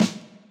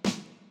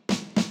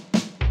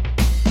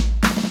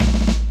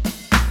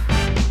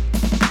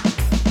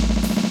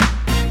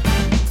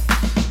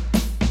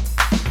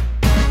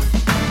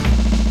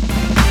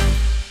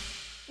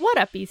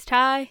up, East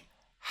High?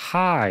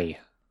 Hi.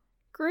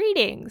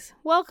 Greetings.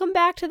 Welcome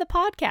back to the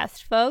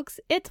podcast, folks.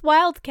 It's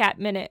Wildcat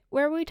Minute,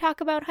 where we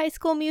talk about High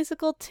School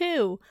Musical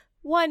 2,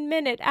 1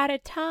 minute at a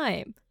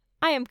time.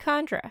 I am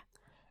Condra.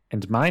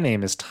 And my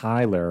name is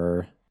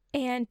Tyler.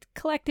 And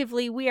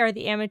collectively, we are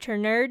the Amateur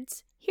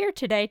Nerds, here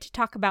today to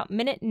talk about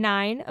Minute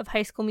 9 of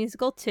High School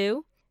Musical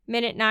 2.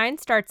 Minute 9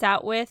 starts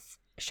out with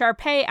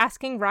Sharpay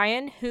asking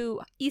Ryan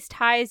who East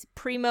High's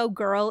primo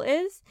girl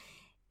is,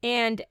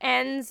 and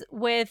ends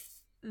with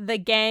the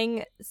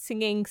gang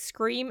singing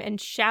Scream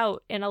and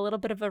Shout in a little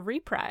bit of a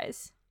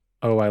reprise.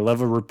 Oh, I love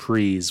a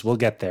reprise. We'll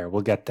get there.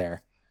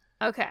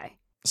 Okay.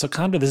 So,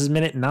 Condra, this is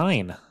minute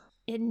 9.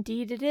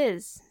 Indeed it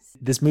is.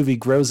 This movie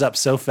grows up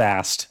so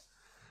fast.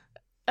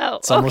 Oh,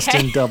 it's almost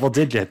in double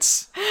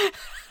digits.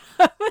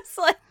 I was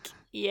like,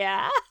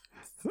 yeah.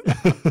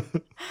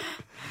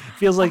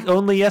 Feels like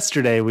only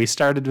yesterday we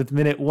started with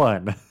minute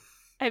 1.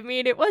 I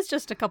mean, it was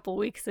just a couple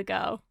weeks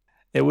ago.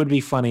 It would be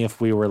funny if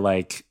we were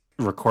like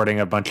recording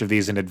a bunch of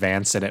these in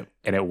advance and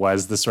it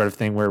was the sort of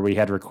thing where we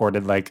had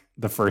recorded like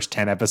the first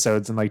 10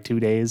 episodes in like 2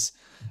 days.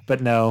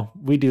 But no,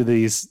 we do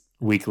these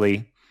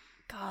weekly.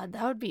 God,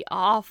 that would be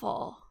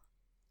awful.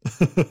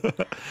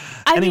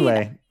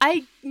 Anyway,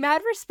 I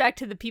mad respect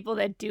to the people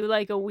that do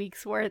like a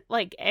week's worth,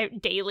 like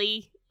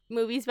daily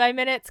movies by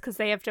minutes, because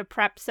they have to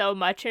prep so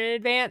much in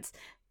advance.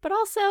 But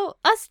also,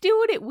 us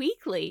doing it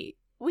weekly,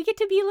 we get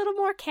to be a little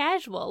more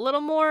casual, a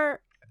little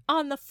more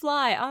on the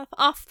fly,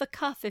 off the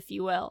cuff, if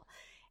you will.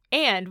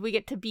 And we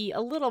get to be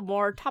a little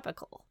more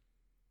topical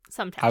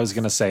sometimes. I was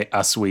going to say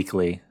Us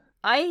Weekly.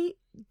 I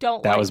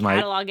don't like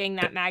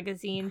cataloging that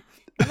magazine.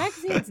 The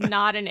magazine's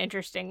not an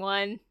interesting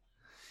one.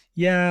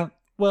 Yeah,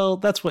 well,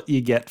 that's what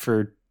you get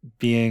for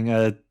being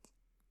a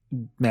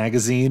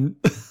magazine.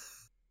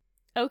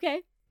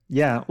 Okay.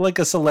 Yeah, like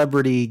a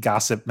celebrity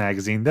gossip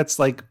magazine. That's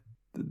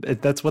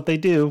what they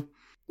do.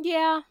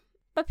 Yeah,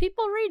 but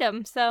people read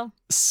them, so.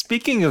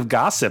 Speaking of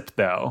gossip,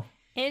 though.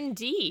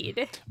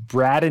 Indeed.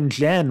 Brad and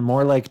Jen,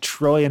 more like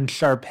Troy and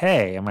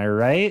Sharpay, am I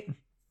right?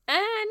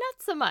 Not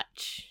so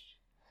much.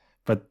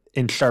 But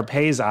in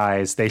Sharpay's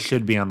eyes, they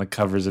should be on the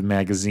covers of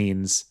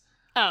magazines.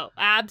 Oh,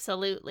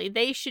 absolutely.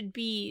 They should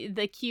be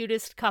the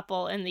cutest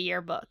couple in the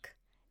yearbook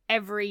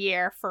every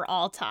year for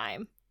all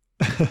time.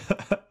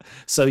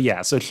 So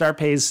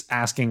Sharpay's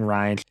asking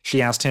Ryan.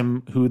 She asked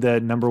him who the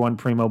number 1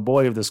 primo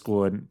boy of the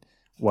school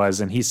was,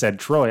 and he said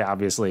Troy,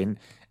 obviously.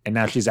 And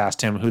now she's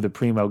asked him who the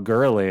primo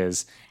girl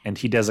is, and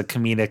he does a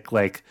comedic,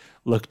 like,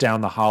 look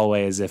down the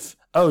hallway as if,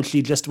 oh,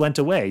 she just went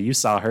away. You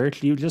saw her.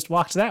 She just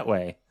walked that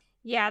way.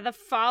 Yeah, the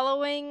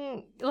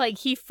following, like,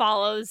 he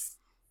follows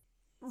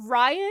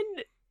Ryan,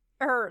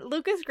 or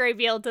Lucas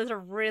Grabeel does a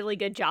really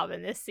good job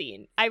in this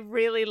scene. I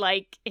really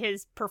like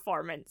his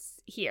performance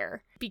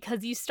here,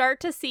 because you start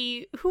to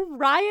see who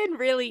Ryan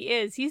really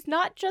is. He's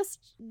not just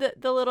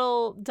the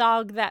little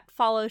dog that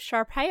follows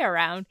Sharpay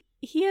around.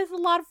 He has a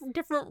lot of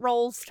different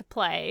roles to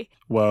play.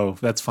 Whoa,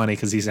 that's funny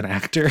because he's an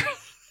actor.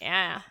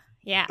 Yeah.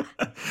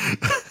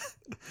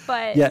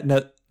 But yeah,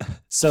 no.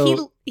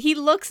 So he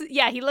looks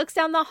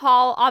down the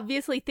hall,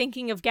 obviously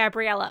thinking of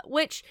Gabriella,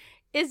 which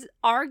is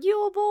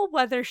arguable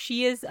whether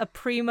she is a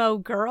primo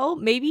girl.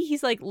 Maybe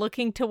he's like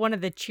looking to one of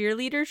the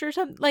cheerleaders or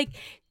something, like,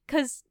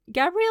 because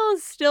Gabriella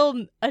is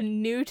still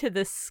new to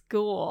the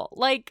school.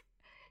 Like,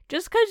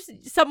 just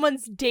because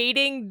someone's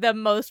dating the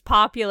most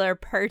popular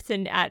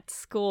person at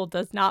school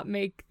does not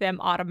make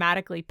them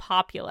automatically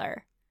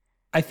popular.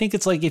 I think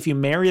it's like if you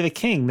marry the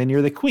king, then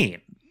you're the queen.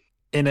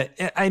 And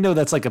I know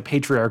that's like a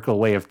patriarchal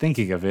way of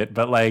thinking of it,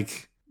 but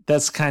like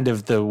that's kind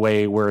of the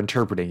way we're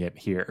interpreting it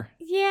here.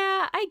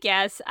 Yeah, I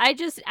guess.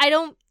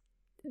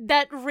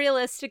 That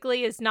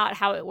realistically is not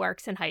how it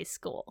works in high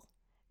school.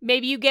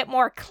 Maybe you get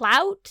more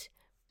clout.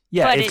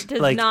 Yeah, but it does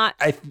like, not.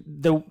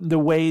 The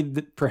way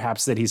that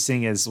perhaps that he's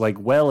seeing is like,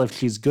 well, if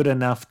she's good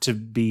enough to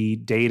be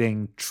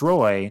dating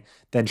Troy,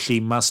 then she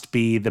must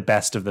be the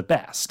best of the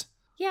best.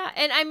 Yeah,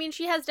 and I mean,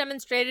 she has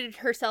demonstrated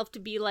herself to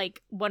be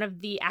like one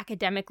of the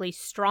academically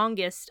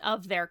strongest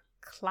of their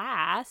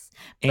class.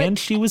 And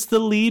she was the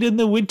lead in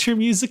the Winter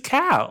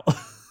Musicale.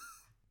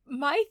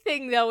 My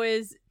thing, though,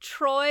 is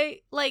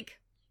Troy, like...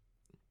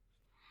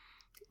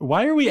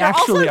 Why are we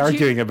actually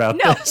arguing about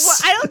this? No, well,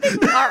 I don't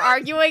think we are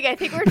arguing. I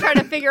think we're trying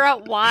to figure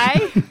out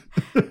why.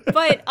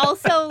 But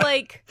also,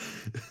 like,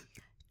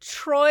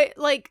 Troy's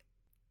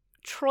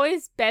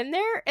been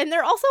there, and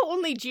they're also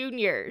only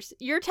juniors.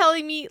 You're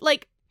telling me,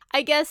 like,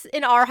 I guess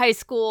in our high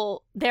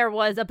school, there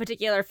was a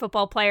particular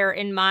football player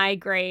in my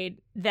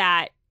grade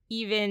that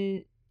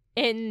even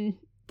in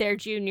their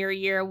junior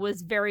year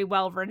was very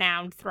well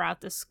renowned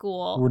throughout the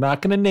school. We're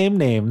not going to name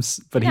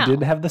names, but he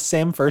did have the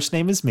same first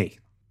name as me.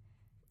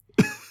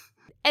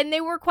 And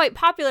they were quite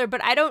popular,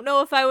 but I don't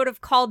know if I would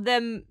have called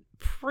them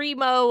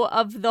primo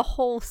of the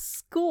whole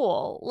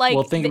school. Like,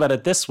 well, think about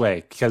it this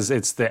way, because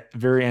it's the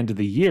very end of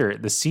the year.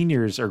 The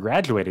seniors are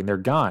graduating. They're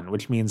gone,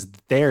 which means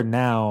they're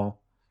now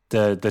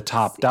the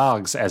top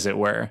dogs, as it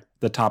were.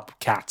 The top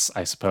cats,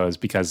 I suppose,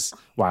 because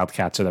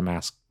Wildcats are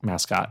the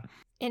mascot.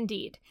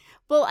 Indeed.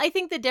 Well, I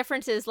think the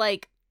difference is,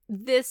 like,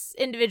 this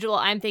individual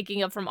I'm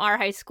thinking of from our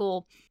high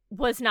school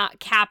was not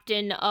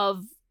captain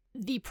of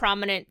the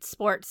prominent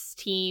sports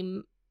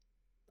team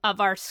of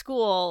our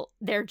school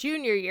their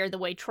junior year the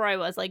way Troy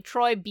was. Like,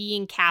 Troy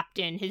being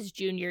captain his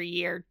junior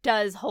year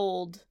does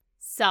hold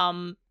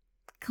some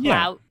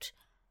clout.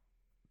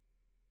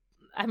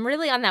 Yeah. I'm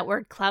really on that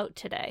word clout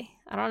today.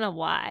 I don't know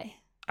why.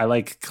 I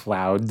like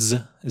clouds.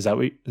 Is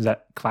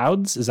that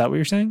clouds? Is that what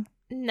you're saying?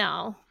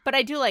 No, but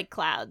I do like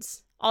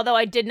clouds. Although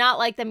I did not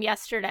like them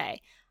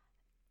yesterday.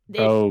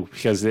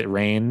 Because it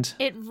rained?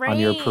 It rained on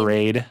your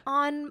parade?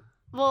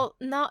 Well,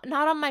 not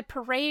on my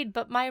parade,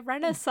 but my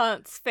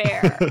Renaissance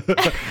fair.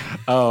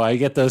 Oh, I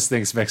get those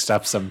things mixed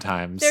up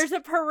sometimes. There's a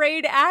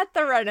parade at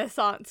the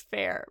Renaissance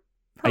fair.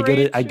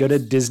 I go to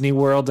Disney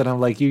World and I'm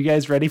like, you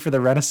guys ready for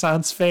the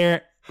Renaissance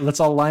fair?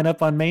 Let's all line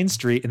up on Main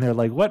Street. And they're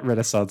like, what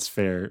Renaissance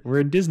fair? We're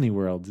in Disney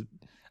World.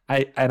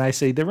 I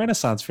say, the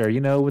Renaissance fair,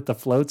 with the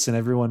floats and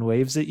everyone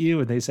waves at you.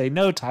 And they say,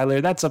 no, Tyler,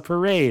 that's a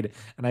parade.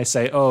 And I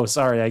say, oh,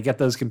 sorry, I get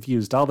those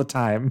confused all the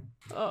time.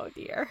 Oh,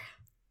 dear.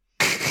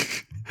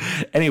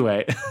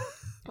 Anyway.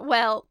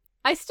 Well,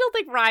 I still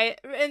think Ryan,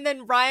 and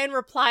then Ryan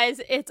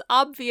replies, it's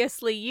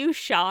obviously you,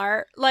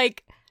 Char,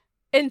 like,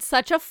 in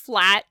such a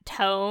flat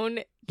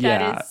tone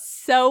that is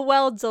so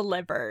well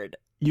delivered.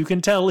 You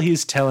can tell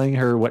he's telling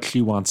her what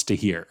she wants to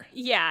hear.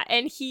 Yeah,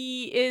 and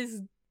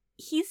he's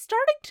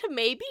starting to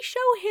maybe show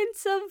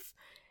hints of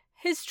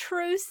his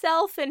true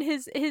self, and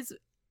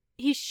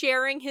he's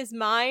sharing his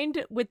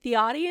mind with the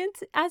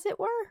audience, as it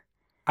were.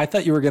 I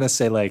thought you were going to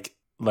say like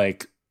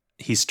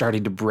he's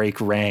starting to break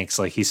ranks,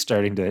 like he's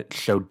starting to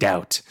show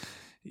doubt.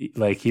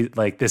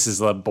 Like this is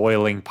a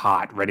boiling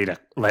pot ready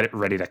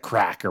to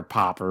crack or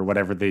pop or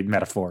whatever the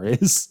metaphor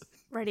is.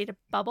 Ready to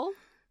bubble?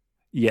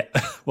 Yeah.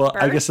 Well,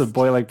 burst? I guess the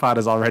boiling pot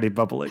is already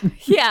bubbling.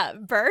 Yeah,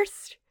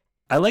 burst.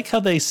 I like how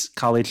they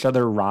call each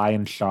other Rye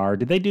and Char.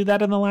 Did they do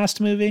that in the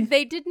last movie?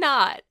 They did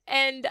not.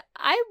 And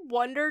I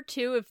wonder,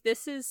 too, if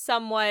this is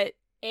somewhat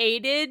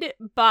aided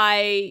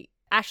by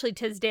Ashley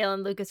Tisdale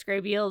and Lucas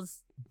Grabeel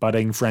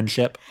budding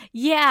friendship.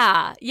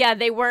 Yeah.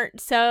 They weren't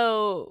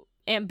so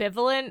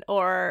ambivalent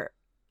or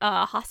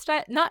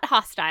hostile. Not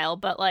hostile,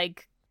 but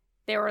like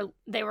they're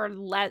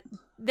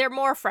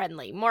more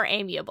friendly, more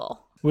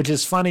amiable. Which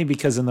is funny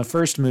because in the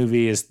first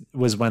movie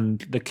was when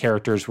the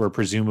characters were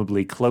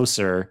presumably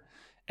closer,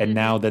 and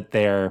now that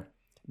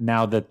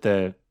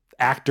the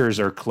actors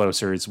are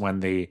closer is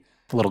when the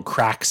little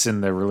cracks in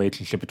the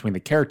relationship between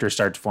the characters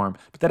start to form.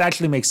 But that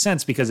actually makes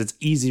sense because it's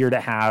easier to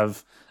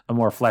have a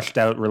more fleshed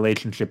out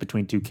relationship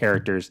between two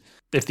characters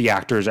if the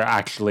actors are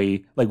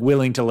actually like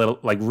willing to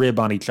rib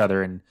on each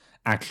other and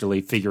actually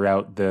figure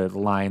out the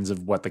lines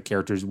of what the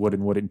characters would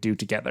and wouldn't do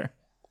together.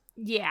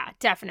 Yeah,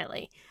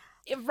 definitely.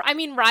 I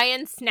mean,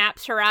 Ryan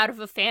snaps her out of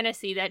a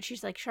fantasy that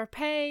she's like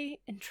Sharpay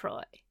and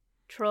Troy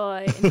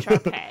and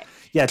Sharpay.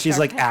 Yeah, she's Sharpay.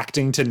 Like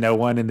acting to no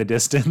one in the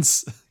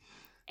distance.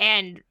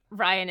 And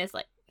Ryan is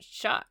like,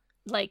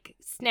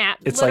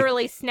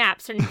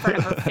 snaps in front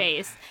of her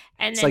face.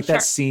 And it's then like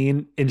that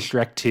scene in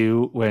Shrek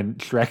 2 when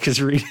Shrek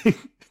is reading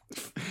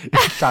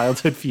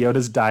childhood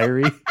Fiona's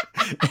diary.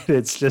 And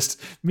it's just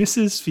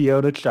Mrs.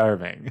 Fiona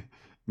Charming.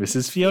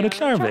 Mrs. Fiona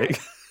Charming.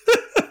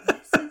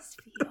 Mrs.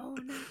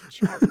 Fiona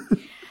Charming.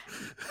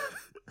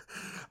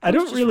 I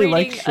don't really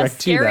like Shrek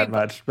 2 that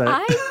much, but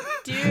I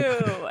do,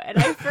 and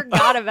I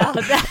forgot about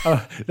that.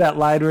 Oh, that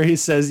line where he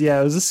says,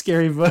 yeah, it was a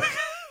scary book.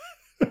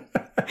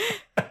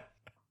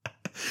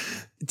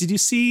 Did you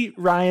see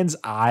Ryan's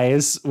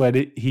eyes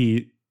when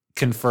he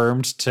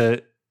confirmed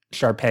to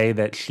Sharpay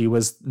that she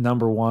was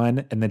number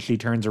one, and then she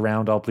turns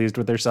around all pleased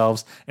with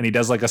herself, and he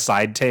does like a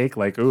side take,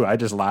 like, ooh, I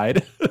just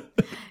lied.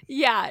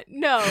 Yeah,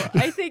 no,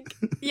 I think,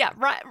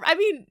 I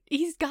mean,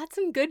 he's got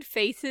some good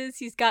faces,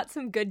 he's got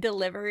some good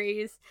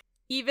deliveries.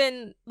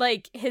 Even,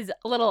 like, his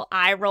little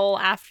eye roll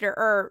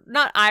or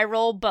not eye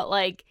roll, but,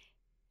 like,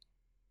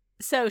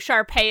 so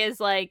Sharpay is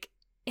like,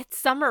 it's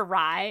summer,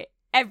 Rye.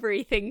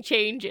 Everything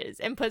changes,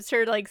 and puts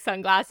her, like,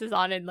 sunglasses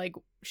on and, like,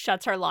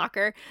 shuts her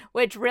locker,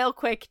 which real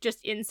quick, just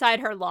inside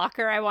her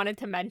locker, I wanted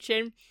to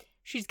mention,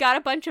 she's got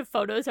a bunch of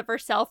photos of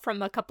herself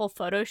from a couple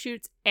photo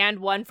shoots and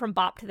one from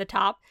Bop to the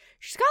Top.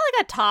 She's got,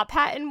 like, a top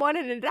hat in one,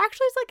 and it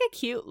actually is, like, a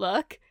cute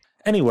look.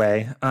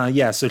 Anyway,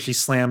 so she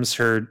slams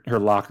her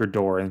locker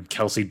door and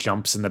Kelsey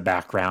jumps in the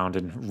background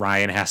and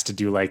Ryan has to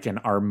do like an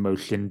arm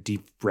motion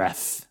deep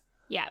breath.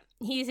 Yeah,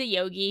 he's a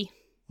yogi.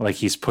 Like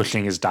he's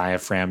pushing his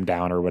diaphragm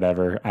down or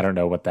whatever. I don't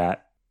know what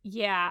that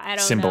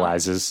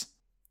symbolizes.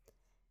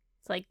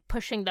 It's like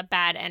pushing the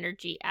bad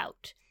energy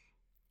out.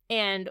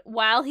 And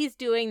while he's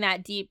doing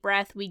that deep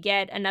breath, we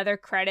get another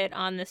credit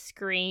on the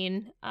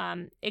screen.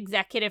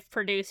 Executive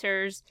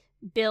producers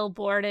Bill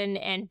Borden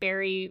and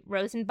Barry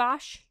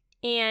Rosenbosch.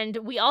 And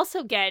we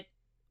also get,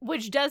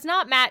 which does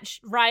not match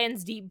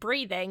Ryan's deep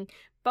breathing,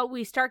 but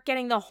we start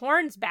getting the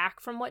horns back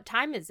from What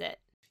Time Is It?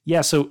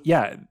 Yeah, so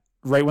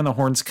right when the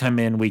horns come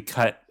in, we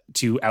cut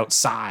to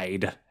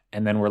outside,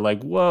 and then we're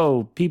like,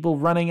 whoa, people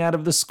running out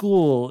of the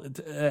school.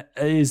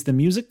 Is the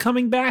music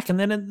coming back? And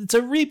then it's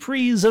a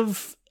reprise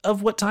of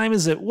What Time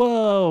Is It?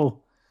 Whoa.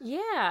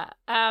 Yeah.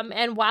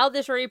 And while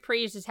this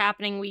reprise is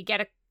happening, we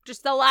get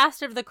just the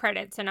last of the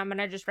credits, and I'm going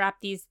to just wrap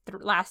these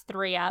last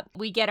three up.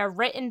 We get a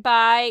written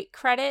by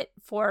credit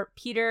for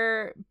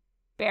Peter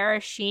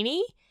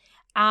Berashini.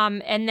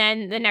 And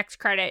then the next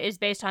credit is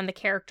based on the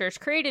characters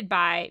created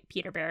by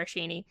Peter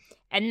Berashini.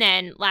 And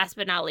then, last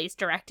but not least,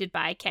 directed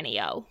by Kenny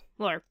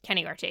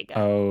Ortega.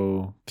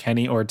 Oh,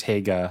 Kenny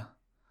Ortega.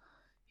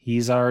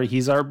 He's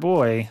our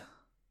boy.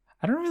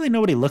 I don't really know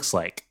what he looks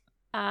like.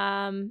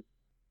 I'm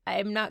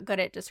not good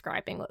at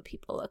describing what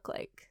people look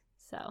like,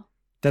 so.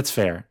 That's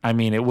fair. I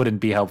mean, it wouldn't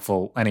be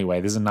helpful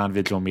anyway. This is a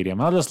non-visual medium.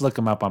 I'll just look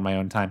him up on my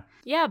own time.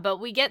 Yeah, but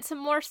we get some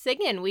more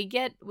singing. We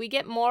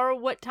get more.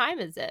 What time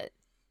is it?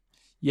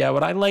 Yeah,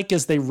 what I like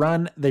is they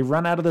run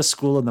out of the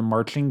school and the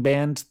marching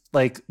band,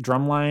 like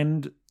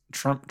drumline,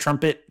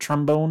 trumpet,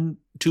 trombone,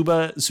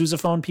 tuba,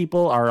 sousaphone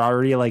people are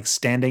already like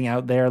standing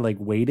out there like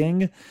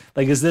waiting.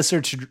 Like, is this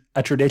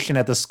a tradition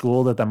at the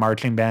school that the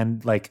marching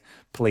band like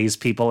plays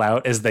people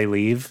out as they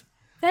leave?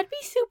 That'd be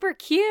super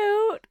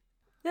cute.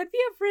 That'd be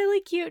a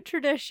really cute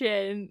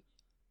tradition.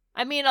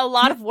 I mean, a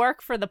lot of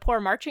work for the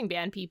poor marching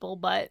band people,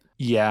 but...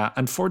 Yeah,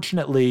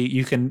 unfortunately,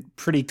 you can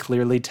pretty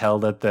clearly tell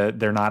that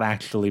they're not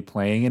actually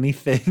playing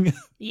anything.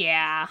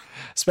 Yeah.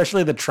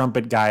 Especially the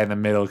trumpet guy in the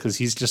middle, because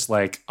he's just,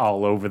 like,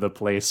 all over the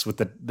place with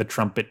the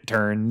trumpet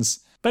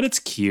turns. But it's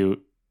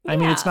cute. Yeah. I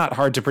mean, it's not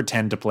hard to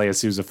pretend to play a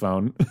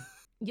sousaphone.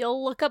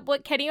 You'll look up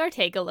what Kenny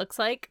Ortega looks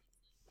like.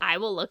 I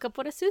will look up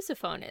what a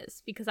sousaphone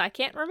is, because I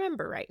can't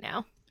remember right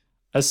now.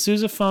 A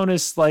sousaphone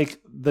is like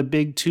the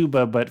big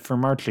tuba, but for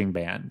marching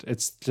band.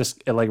 It's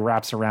just, it like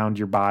wraps around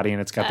your body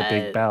and it's got the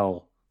big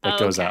bell that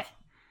goes up.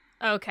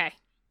 Okay.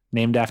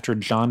 Named after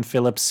John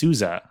Philip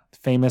Sousa,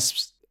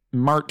 famous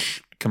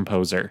march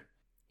composer.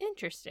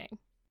 Interesting.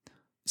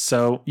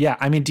 So, yeah,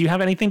 I mean, do you have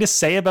anything to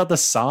say about the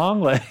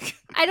song? Like,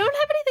 I don't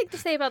have anything to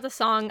say about the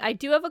song. I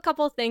do have a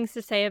couple of things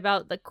to say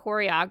about the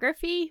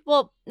choreography.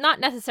 Well, not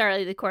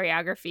necessarily the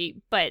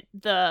choreography, but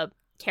the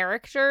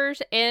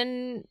characters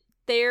in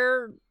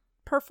their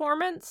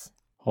performance.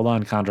 Hold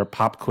on, Condra.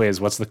 Pop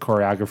quiz. What's the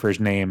choreographer's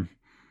name?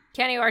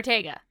 Kenny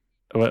Ortega.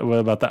 What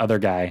about the other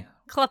guy?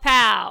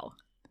 Klapow.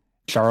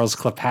 Charles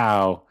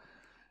Klapow.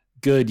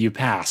 Good, you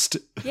passed.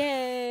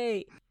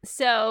 Yay.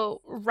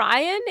 So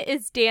Ryan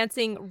is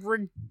dancing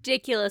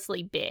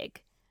ridiculously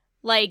big.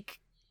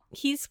 Like,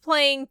 he's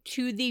playing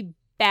to the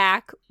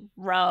back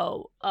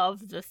row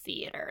of the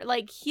theater.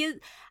 Like,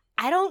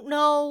 I don't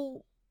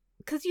know,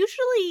 because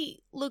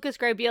usually Lucas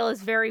Grabeel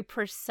is very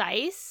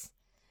precise.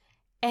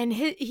 And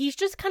he's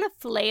just kind of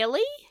flaily.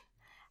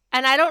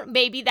 And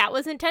maybe that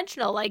was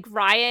intentional. Like,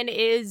 Ryan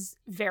is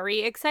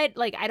very excited.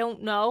 Like, I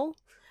don't know.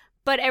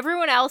 But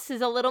everyone else is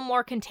a little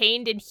more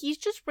contained, and he's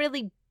just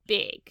really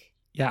big.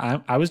 Yeah,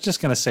 I was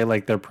just going to say,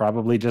 like, they're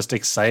probably just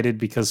excited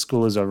because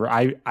school is over.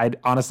 I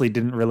honestly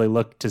didn't really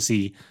look to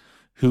see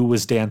who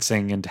was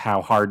dancing and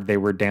how hard they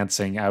were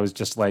dancing. I was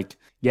just like,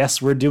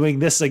 yes, we're doing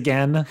this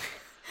again.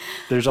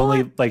 There's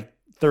only, like,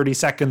 30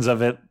 seconds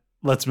of it.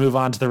 Let's move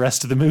on to the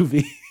rest of the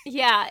movie.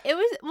 Yeah,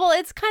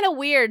 it's kind of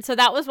weird. So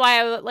that was why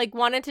I like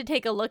wanted to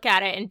take a look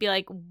at it and be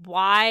like,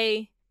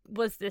 why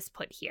was this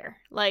put here?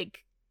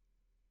 Like,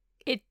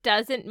 it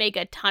doesn't make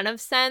a ton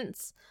of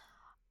sense.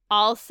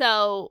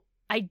 Also,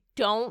 I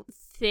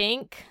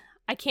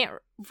can't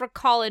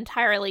recall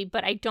entirely,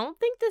 but I don't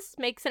think this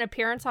makes an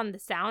appearance on the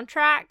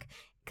soundtrack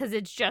because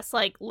it's just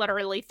like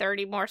literally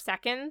 30 more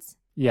seconds.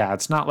 Yeah,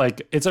 it's not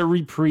like it's a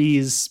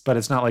reprise, but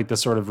it's not like the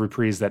sort of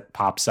reprise that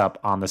pops up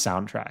on the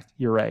soundtrack.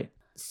 You're right.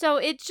 So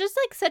it's just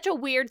like such a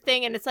weird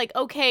thing. And it's like,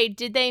 okay,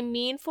 did they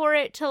mean for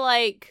it to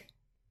like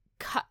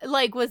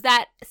was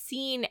that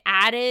scene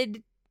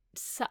added?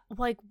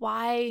 Like,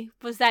 why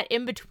was that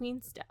in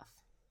between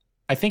stuff?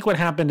 I think what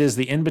happened is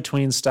the in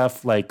between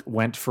stuff like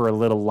went for a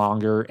little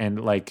longer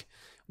and like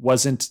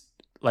wasn't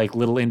like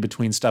little in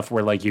between stuff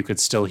where like you could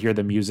still hear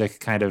the music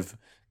kind of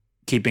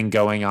keeping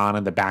going on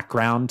in the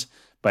background.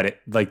 But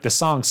it, like, the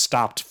song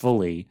stopped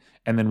fully,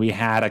 and then we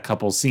had a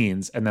couple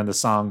scenes, and then the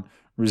song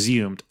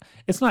resumed.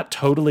 It's not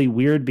totally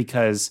weird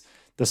because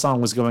the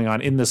song was going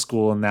on in the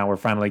school, and now we're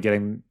finally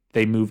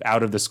they move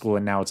out of the school,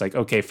 and now it's like,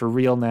 okay, for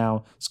real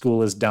now,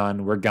 school is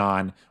done, we're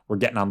gone, we're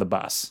getting on the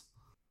bus.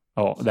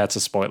 Oh, that's a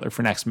spoiler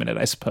for next minute,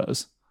 I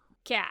suppose.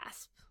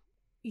 Gasp.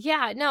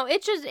 Yeah, no,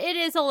 it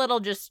is a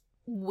little just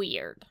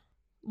weird.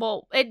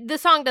 Well, the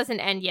song doesn't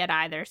end yet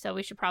either, so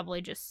we should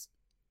probably just...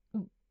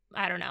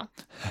 I don't know.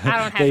 I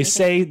don't have they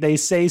say they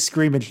say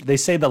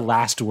the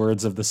last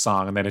words of the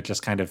song and then it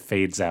just kind of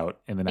fades out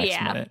in the next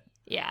minute.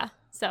 Yeah.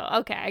 So,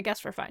 okay, I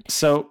guess we're fine.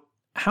 So,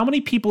 how many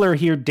people are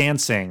here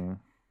dancing?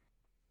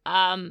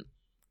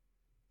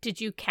 Did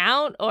you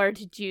count or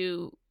did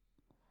you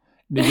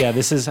Yeah,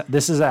 this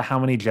is a how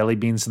many jelly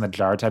beans in the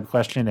jar type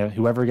question.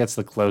 Whoever gets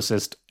the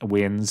closest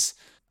wins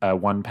a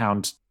 1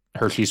 pound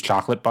Hershey's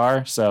chocolate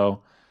bar.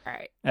 So, all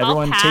right.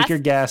 Everyone take your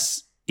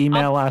guess.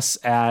 Email us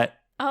at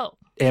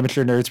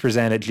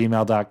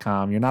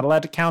amateurnerdspresent@gmail.com. You're not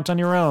allowed to count on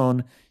your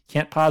own.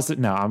 Can't pause it.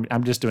 No,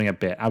 I'm just doing a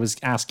bit. I was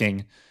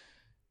asking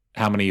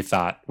how many you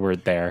thought were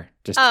there,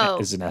 just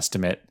as an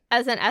estimate.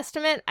 As an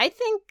estimate, I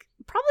think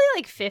Probably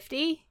like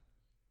 50.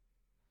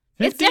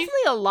 50? It's definitely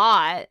a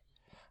lot.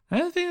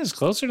 I think it's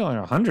closer to like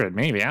 100,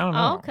 maybe. I don't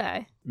know. Oh,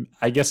 okay.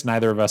 I guess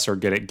neither of us are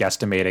good at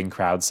guesstimating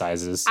crowd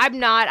sizes. I'm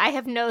not. I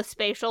have no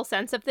spatial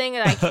sense of thing,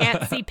 and I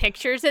can't see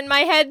pictures in my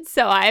head,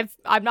 so I'm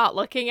not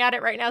looking at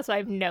it right now, so I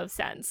have no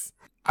sense.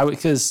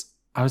 Because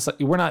I was like,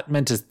 we're not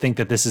meant to think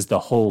that this is the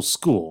whole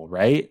school,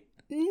 right?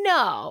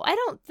 No, I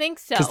don't think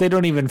so. Because they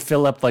don't even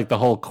fill up like the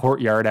whole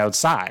courtyard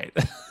outside.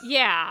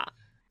 Yeah,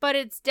 but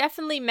it's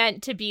definitely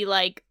meant to be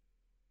like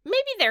maybe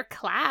their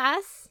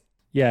class.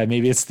 Yeah,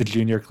 maybe it's the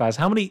junior class.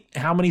 How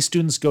many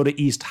students go to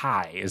East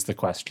High is the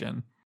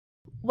question.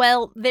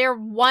 Well, they're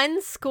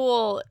one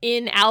school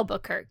in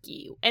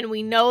Albuquerque, and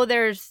we know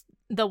there's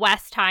the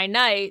West High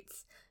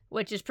Knights,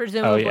 which is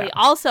presumably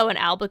also in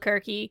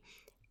Albuquerque.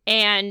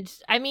 And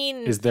I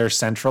mean, is there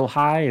Central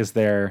High? Is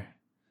there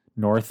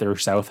North or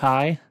South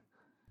High?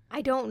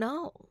 I don't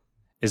know.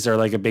 Is there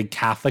like a big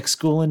Catholic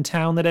school in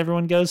town that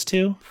everyone goes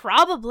to?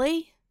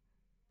 Probably.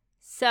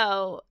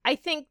 So I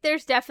think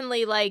there's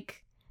definitely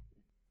like,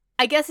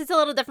 I guess it's a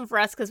little different for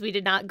us because we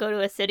did not go to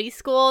a city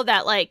school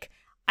that like,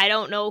 I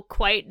don't know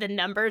quite the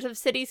numbers of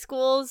city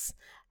schools.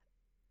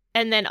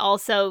 And then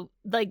also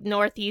like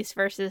Northeast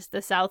versus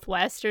the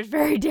Southwest, there's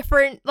very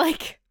different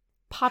like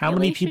population. How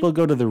many people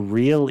go to the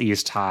real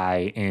East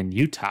High in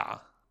Utah?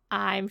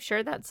 I'm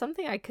sure that's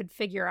something I could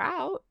figure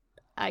out.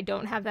 I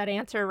don't have that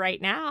answer right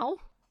now.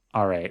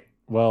 All right.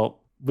 Well,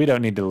 we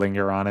don't need to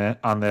linger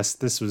on this.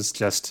 This was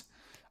just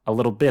a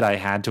little bit I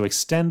had to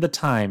extend the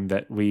time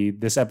that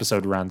this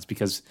episode runs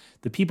because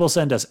the people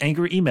send us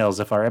angry emails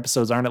if our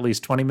episodes aren't at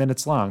least 20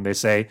 minutes long. They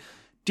say,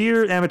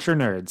 "Dear amateur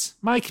nerds,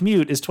 my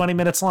commute is 20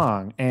 minutes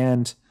long,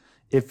 and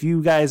if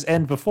you guys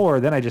end before,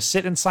 then I just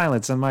sit in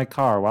silence in my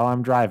car while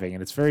I'm driving,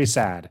 and it's very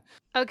sad."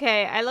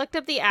 Okay, I looked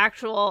up the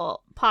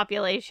actual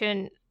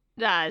population,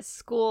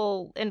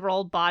 school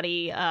enrolled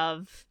body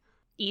of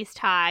East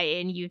High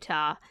in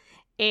Utah,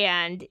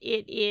 and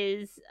it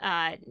is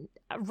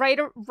right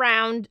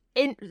around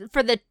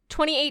for the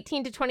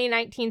 2018 to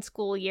 2019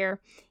 school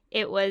year.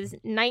 It was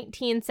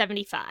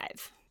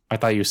 1975. I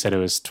thought you said it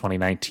was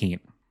 2019.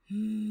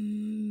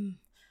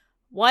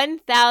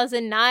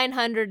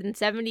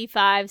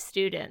 1,975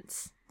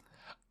 students.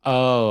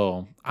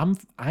 Oh,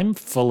 I'm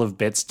full of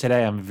bits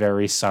today. I'm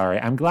very sorry.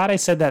 I'm glad I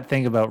said that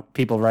thing about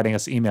people writing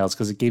us emails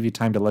because it gave you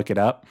time to look it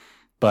up.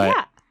 But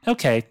yeah.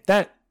 Okay,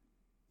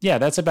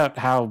 that's about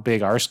how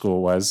big our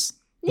school was.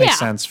 Makes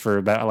sense for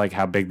about like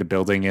how big the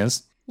building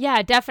is.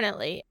 Yeah,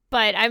 definitely.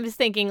 But I was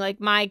thinking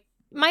like my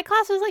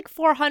class was like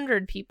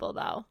 400 people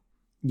though.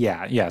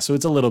 Yeah. So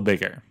it's a little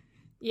bigger.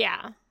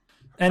 Yeah.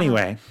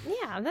 Anyway.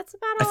 Yeah, that's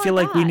about all I feel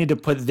like we need to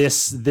put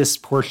this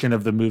portion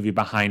of the movie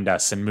behind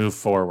us and move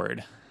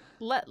forward.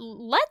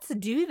 Let's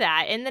do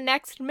that in the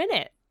next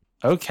minute.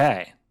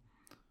 Okay.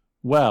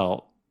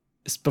 Well,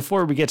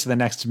 before we get to the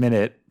next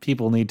minute,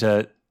 people need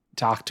to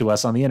talk to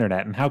us on the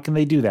internet. And how can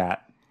they do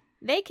that?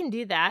 They can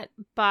do that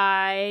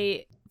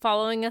by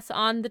following us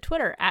on the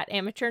Twitter at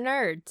Amateur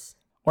Nerds.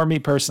 Or me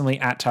personally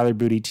at Tyler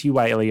Boudy,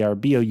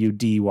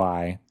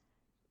 TYLERBOUDY.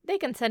 They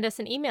can send us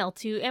an email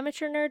to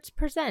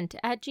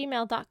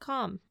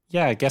amateurnerdspresent@gmail.com.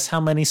 Yeah, guess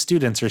how many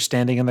students are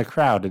standing in the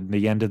crowd at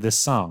the end of this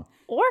song?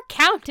 Or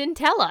count and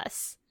tell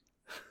us.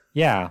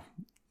 Yeah.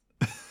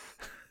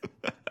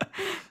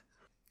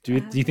 Do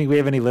you think we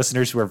have any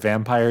listeners who are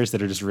vampires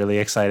that are just really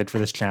excited for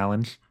this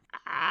challenge?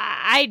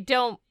 I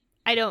don't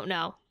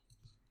know.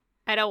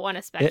 I don't want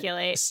to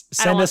speculate.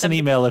 Send us an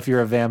email if you're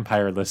a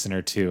vampire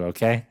listener too,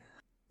 okay?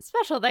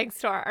 Special thanks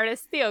to our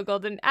artist Theo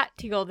Golden at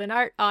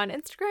tgoldenart on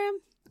Instagram.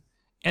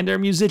 And our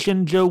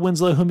musician Joe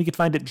Winslow, whom you can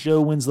find at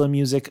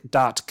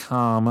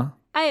joewinslowmusic.com.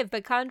 I have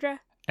been Condra.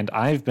 And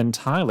I've been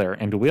Tyler,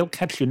 and we'll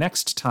catch you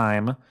next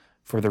time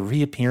for the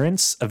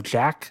reappearance of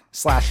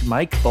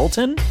Jack/Mike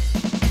Bolton.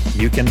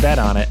 You can bet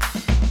on it.